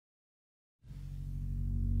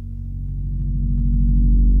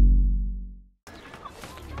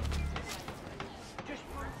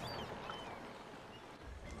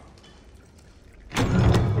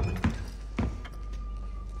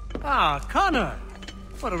Ah, Connor!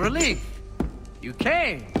 What a relief. You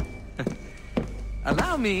came.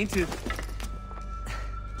 Allow me to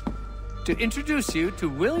introduce you to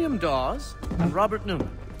William Dawes and Robert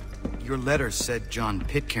Newman. Your letter said John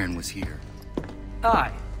Pitcairn was here.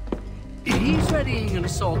 Aye. He's readying an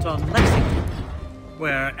assault on Lexington,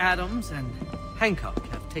 where Adams and Hancock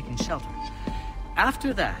have taken shelter.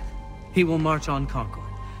 After that, he will march on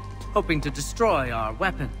Concord, hoping to destroy our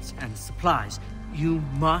weapons and supplies. You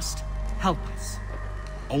must help us.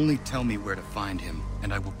 Only tell me where to find him,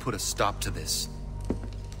 and I will put a stop to this.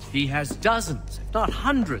 He has dozens, if not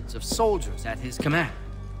hundreds, of soldiers at his command.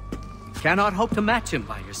 You cannot hope to match him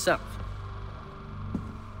by yourself.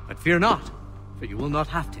 But fear not, for you will not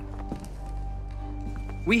have to.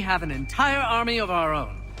 We have an entire army of our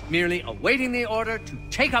own, merely awaiting the order to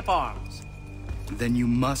take up arms. Then you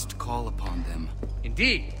must call upon them.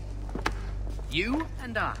 Indeed. You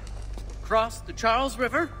and I cross the Charles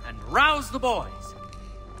River and rouse the boys.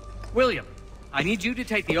 William, I need you to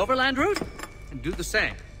take the overland route and do the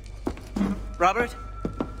same. Robert,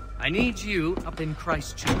 I need you up in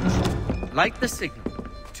Christchurch. Light the signal.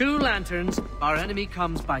 2 lanterns, our enemy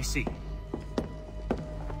comes by sea.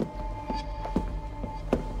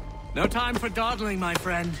 No time for dawdling, my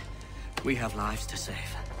friend. We have lives to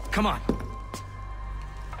save. Come on.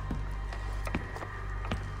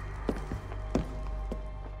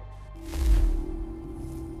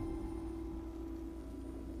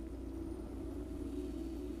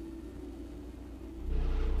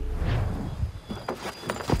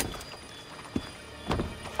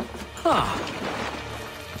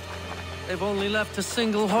 They've only left a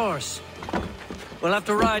single horse. We'll have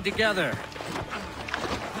to ride together.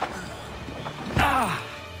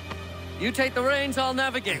 You take the reins, I'll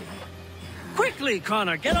navigate. Quickly,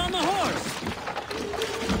 Connor, get on the horse!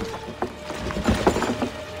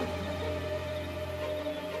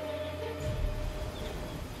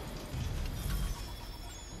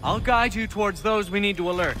 I'll guide you towards those we need to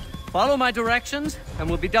alert. Follow my directions, and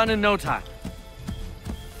we'll be done in no time.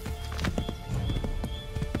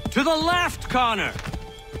 To the left, Connor!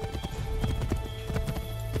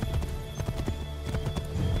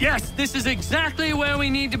 Yes, this is exactly where we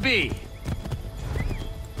need to be.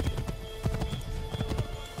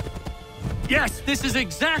 Yes, this is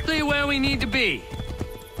exactly where we need to be.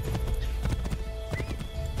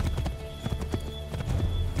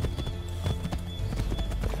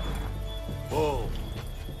 Whoa.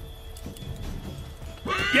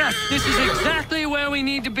 Yes, this is exactly where we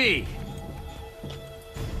need to be.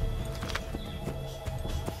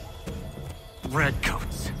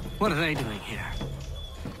 Redcoats. What are they doing here?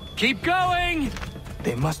 Keep going!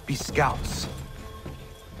 They must be scouts.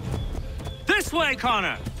 This way,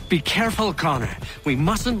 Connor! Be careful, Connor. We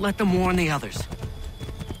mustn't let them warn the others.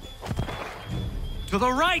 To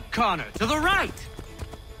the right, Connor! To the right!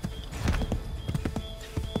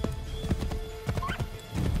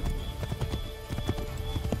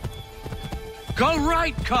 Go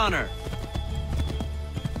right, Connor!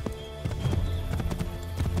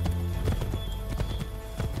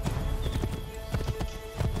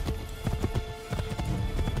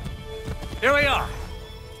 Here we are.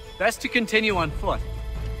 Best to continue on foot.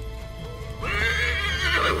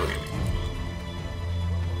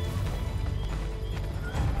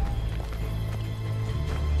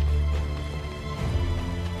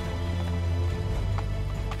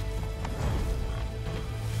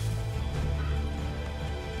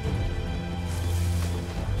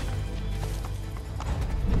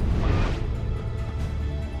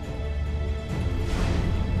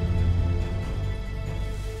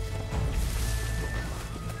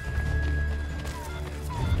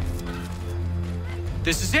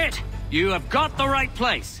 This is it! You have got the right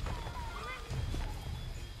place!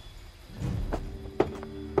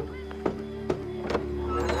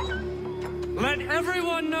 Let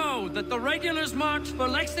everyone know that the regulars march for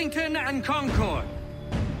Lexington and Concord.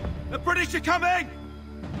 The British are coming!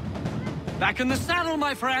 Back in the saddle,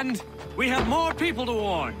 my friend! We have more people to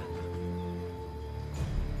warn.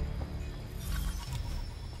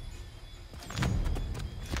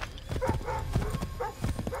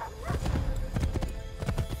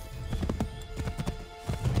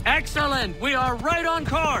 Excellent! We are right on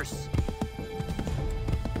course!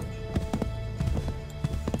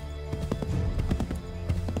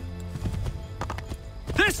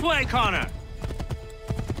 This way, Connor!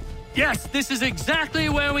 Yes, this is exactly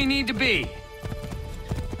where we need to be.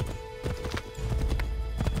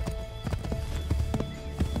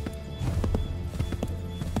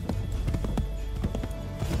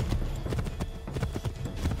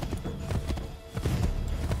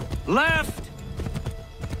 Left!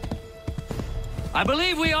 I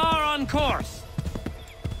believe we are on course.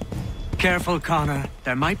 Careful, Connor.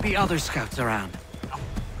 There might be other scouts around.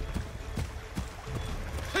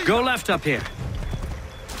 Go left up here.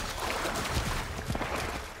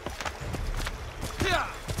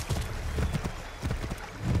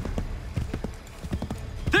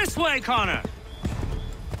 This way, Connor!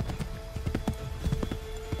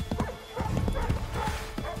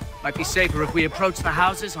 Might be safer if we approach the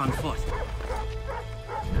houses on foot.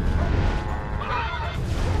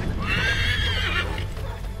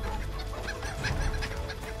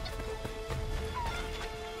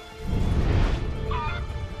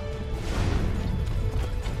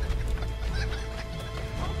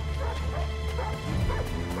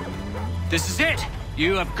 This is it!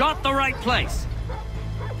 You have got the right place!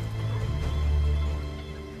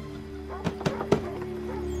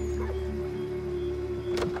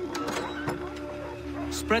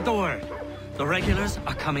 Spread the word. The regulars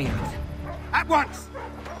are coming out. At once!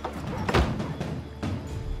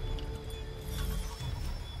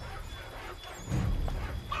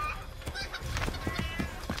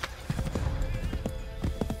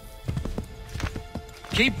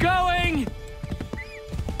 Keep going!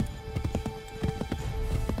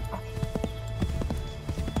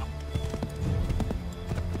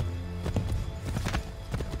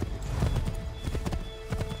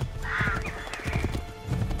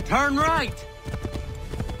 Turn right!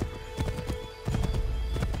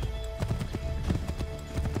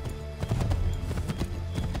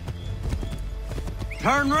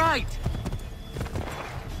 Turn right!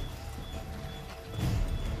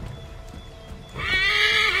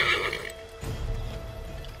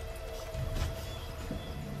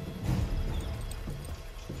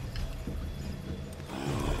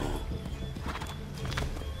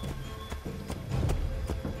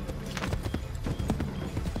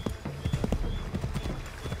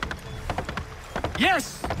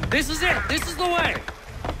 Yes! This is it! This is the way!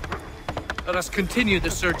 Let us continue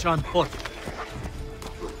the search on foot.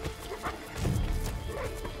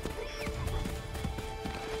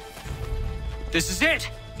 This is it!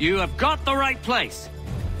 You have got the right place!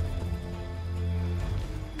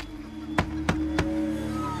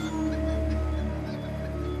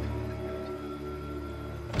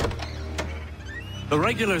 The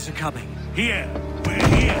regulars are coming. Here! We're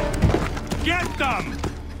here! Get them!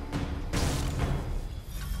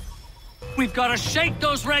 We've got to shake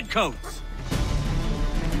those redcoats!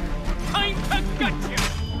 Time to get you!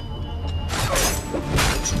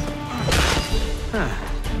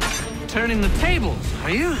 Turning the tables, are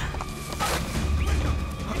you?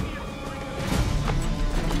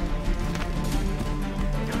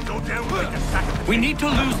 Go down like a sack. We need to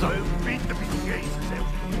lose them. Beat the big Jesus out.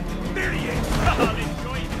 There he is! I'll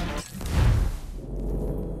enjoy it.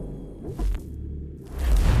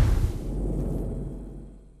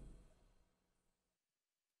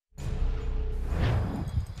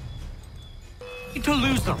 Need to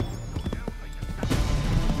lose them.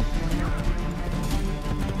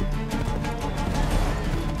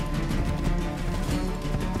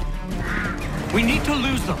 We need to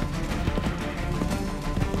lose them.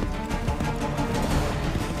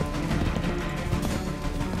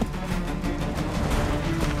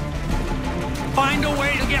 Find a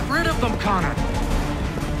way to get rid of them, Connor.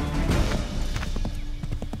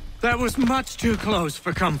 That was much too close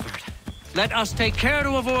for comfort. Let us take care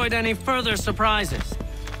to avoid any further surprises.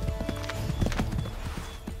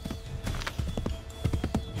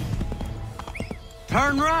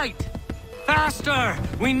 Turn right! Faster!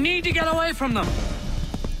 We need to get away from them!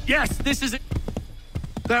 Yes, this is it.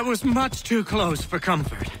 That was much too close for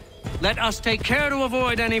comfort. Let us take care to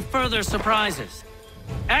avoid any further surprises.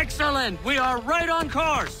 Excellent! We are right on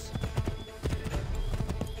course!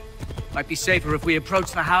 Might be safer if we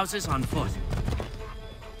approach the houses on foot.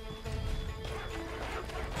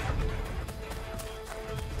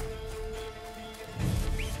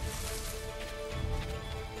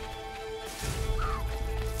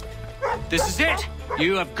 This is it!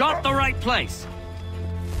 You have got the right place!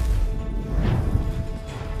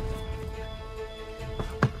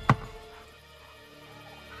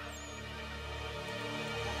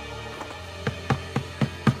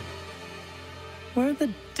 Where the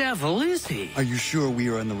devil is he? Are you sure we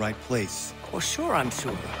are in the right place? Oh, sure, I'm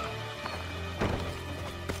sure.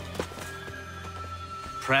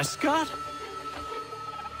 Prescott?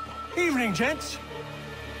 Evening, gents.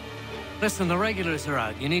 Listen, the regulars are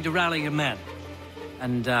out. You need to rally your men.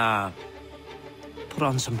 And, put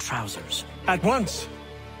on some trousers. At once.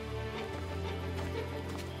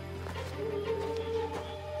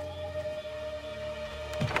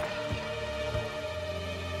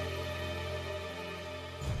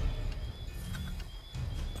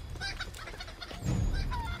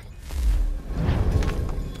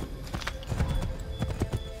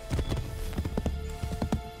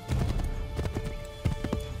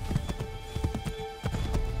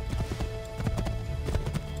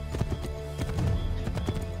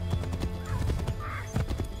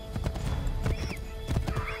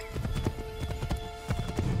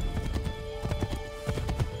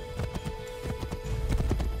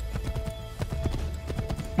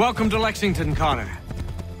 Welcome to Lexington, Connor.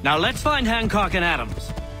 Now let's find Hancock and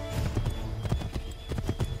Adams.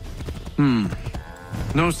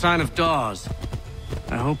 No sign of Dawes.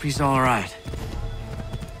 I hope he's all right.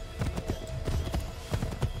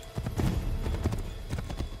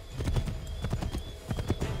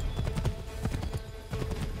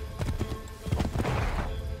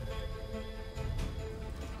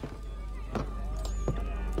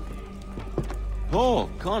 Oh,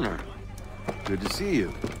 Connor. Good to see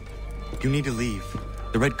you. You need to leave.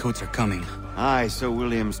 The Redcoats are coming. Aye, so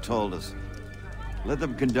Williams told us. Let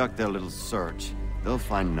them conduct their little search. They'll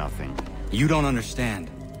find nothing. You don't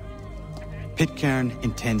understand. Pitcairn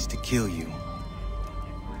intends to kill you.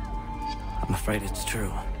 I'm afraid it's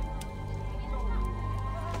true.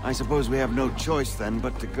 I suppose we have no choice then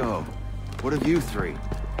but to go. What of you three?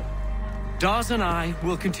 Dawes and I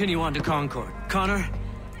will continue on to Concord. Connor,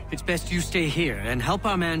 it's best you stay here and help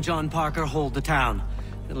our man John Parker hold the town.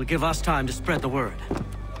 It'll give us time to spread the word.